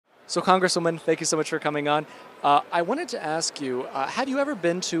So, Congresswoman, thank you so much for coming on. I wanted to ask you, have you ever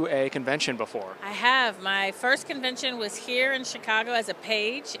been to a convention before? I have. My first convention was here in Chicago as a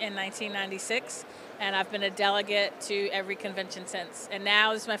page in 1996, and I've been a delegate to every convention since. And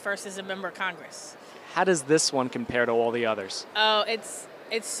now this is my first as a member of Congress. How does this one compare to all the others? Oh, it's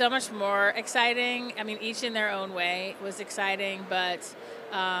so much more exciting. I mean, each in their own way was exciting, but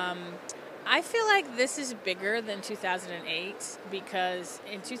I feel like this is bigger than 2008 because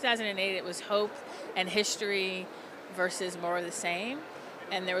in 2008 it was hope and history versus more of the same.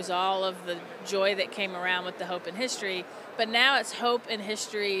 And there was all of the joy that came around with the hope and history. But now it's hope and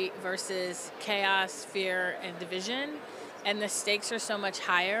history versus chaos, fear, and division. And the stakes are so much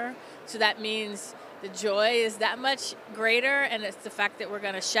higher. So that means the joy is that much greater. And it's the fact that we're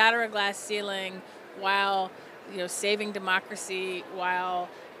going to shatter a glass ceiling while, saving democracy, while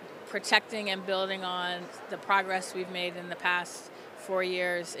protecting and building on the progress we've made in the past 4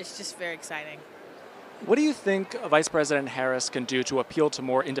 years. It's just very exciting. What do you think Vice President Harris can do to appeal to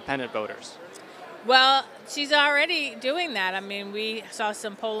more independent voters? Well, she's already doing that. I mean, we saw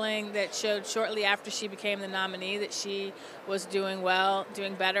some polling that showed shortly after she became the nominee that she was doing well,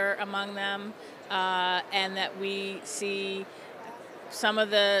 doing better among them, and that we see some of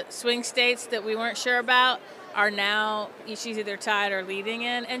the swing states that we weren't sure about are now, she's either tied or leading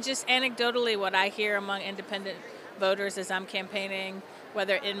in. And just anecdotally, what I hear among independent voters as I'm campaigning,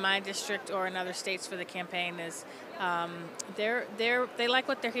 whether in my district or in other states for the campaign, is they like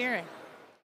what they're hearing.